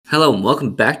Hello and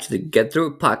welcome back to the Get Through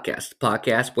It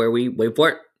podcast where we wait for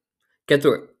it, get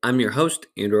through it. I'm your host,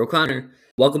 Andrew O'Connor.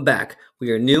 Welcome back.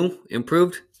 We are new,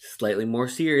 improved, slightly more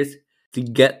serious. The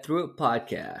Get Through It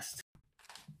podcast.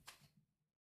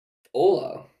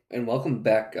 Hola and welcome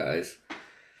back, guys.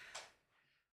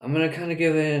 I'm gonna kind of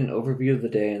give an overview of the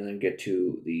day and then get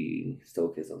to the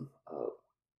Stoicism of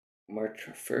March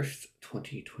 1st,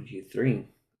 2023.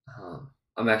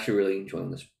 I'm actually really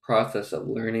enjoying this process of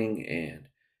learning and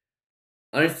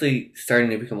honestly starting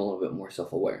to become a little bit more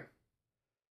self-aware.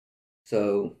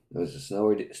 So it was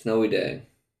a snowy day.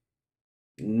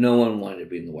 No one wanted to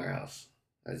be in the warehouse.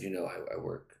 As you know, I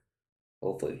work,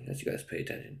 hopefully, as you guys pay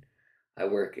attention, I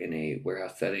work in a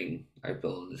warehouse setting. I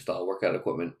build and install workout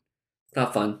equipment. It's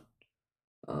not fun,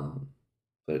 um,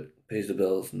 but it pays the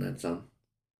bills and then some.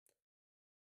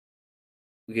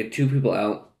 We get two people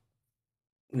out.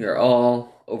 We are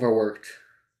all overworked.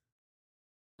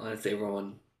 Honestly,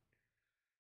 everyone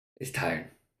is tired.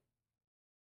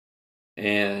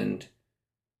 And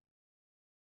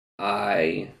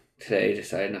I today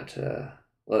decided not to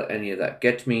let any of that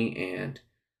get to me and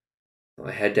put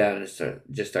my head down and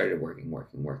just started working.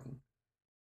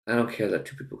 I don't care that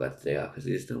two people got the day off because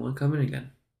they just didn't want to come in again.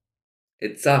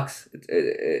 It sucks.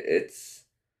 It's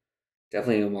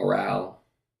definitely a morale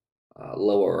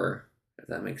lower, if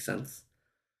that makes sense.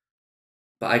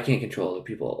 But I can't control the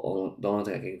people. The only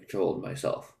thing I can control is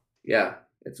myself. Yeah,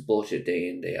 it's bullshit day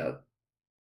in, day out.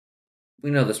 We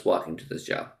know this walking to this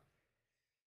job.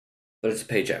 But it's a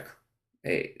paycheck.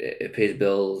 It pays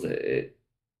bills. It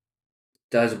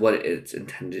does what it's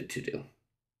intended to do.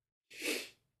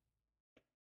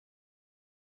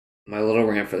 My little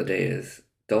rant for the day is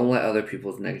don't let other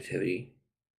people's negativity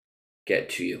get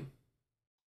to you.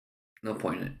 No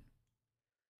point in it.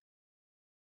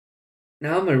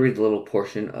 Now I'm going to read a little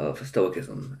portion of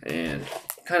Stoicism and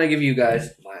kind of give you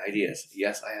guys my ideas.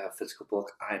 Yes, I have a physical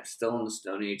book. I'm still in the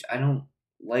Stone Age. I don't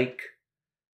like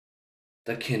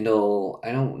the Kindle.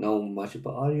 I don't know much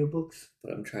about audiobooks,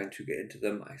 but I'm trying to get into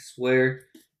them, I swear,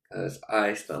 because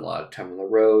I spend a lot of time on the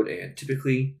road, and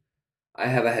typically I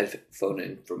have a headphone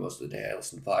in for most of the day. I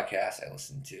listen to podcasts. I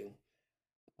listen to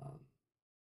um,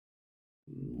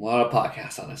 a lot of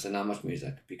podcasts, honestly, not much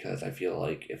music, because I feel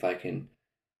like if I can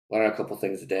learn a couple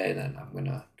things a day, then I'm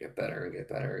gonna get better and get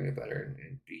better and get better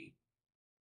and be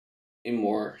a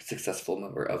more successful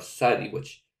member of society,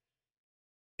 which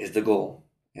is the goal.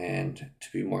 And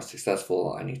to be more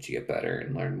successful, I need to get better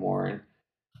and learn more. And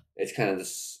it's kind of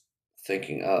this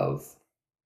thinking of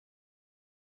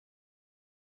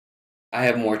I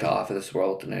have more to offer this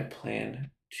world than I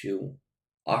plan to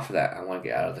offer that. I want to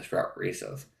get out of this rat race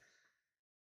of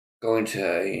going to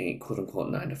a quote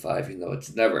unquote 9 to 5, even though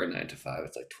it's never a 9 to 5,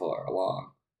 it's like 12-hour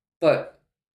long. But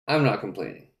I'm not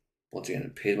complaining. Once again,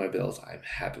 it pays my bills. I'm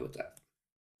happy with that.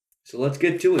 So let's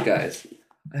get to it, guys.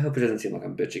 I hope it doesn't seem like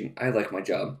I'm bitching. I like my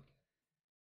job.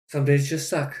 Some days just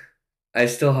suck. I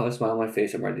still have a smile on my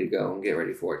face. I'm ready to go and get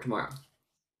ready for it tomorrow.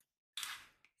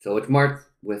 So it's March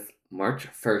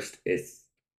 1st.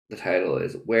 The title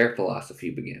is Where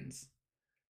Philosophy Begins.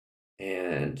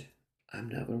 And I'm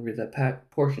now going to read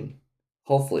that portion.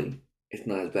 Hopefully, it's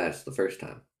not as bad as the first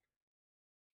time.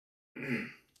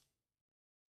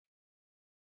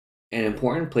 An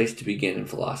important place to begin in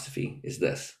philosophy is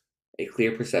this: a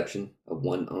clear perception of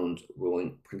one's own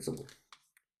ruling principle.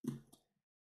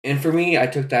 And for me, I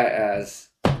took that as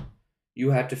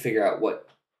you have to figure out what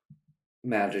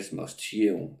matters most to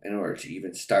you in order to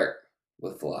even start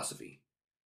with philosophy.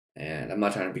 And I'm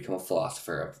not trying to become a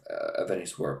philosopher of any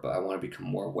sort, but I want to become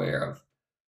more aware of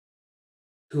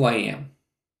who I am.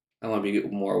 I want to be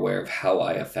more aware of how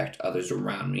I affect others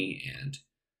around me and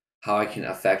how I can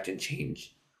affect and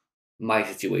change my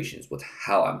situations with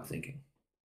how I'm thinking.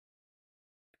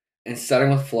 And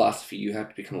starting with philosophy, you have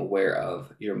to become aware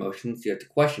of your emotions. You have to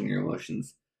question your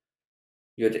emotions.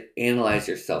 You have to analyze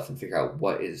yourself and figure out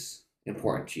what is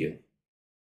important to you.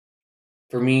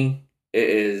 For me, it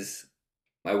is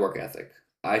my work ethic.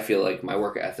 I feel like my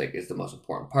work ethic is the most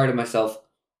important part of myself.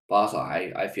 But also,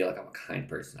 I feel like I'm a kind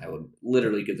person. I would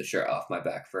literally give the shirt off my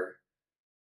back for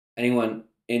anyone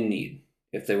in need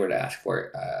if they were to ask for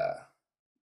it.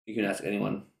 You can ask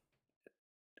anyone,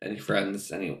 any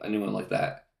friends, anyone like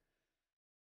that.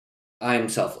 I am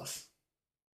selfless.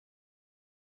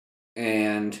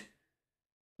 And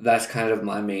that's kind of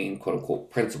my main quote unquote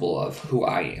principle of who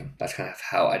I am. That's kind of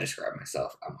how I describe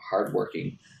myself. I'm a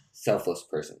hardworking, selfless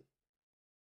person.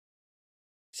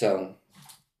 So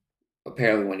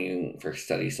apparently when you first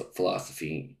study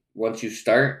philosophy, once you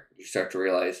start to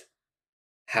realize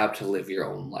how to live your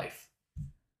own life.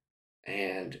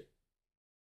 And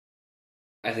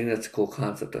I think that's a cool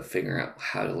concept of figuring out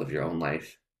how to live your own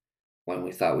life when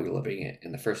we thought we were living it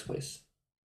in the first place.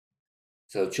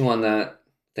 So chew on that,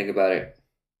 think about it.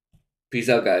 Peace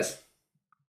out, guys.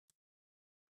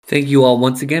 Thank you all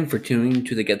once again for tuning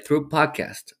to the Get Through It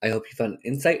podcast. I hope you found an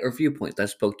insight or viewpoint that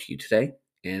spoke to you today.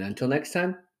 And until next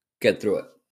time, get through it.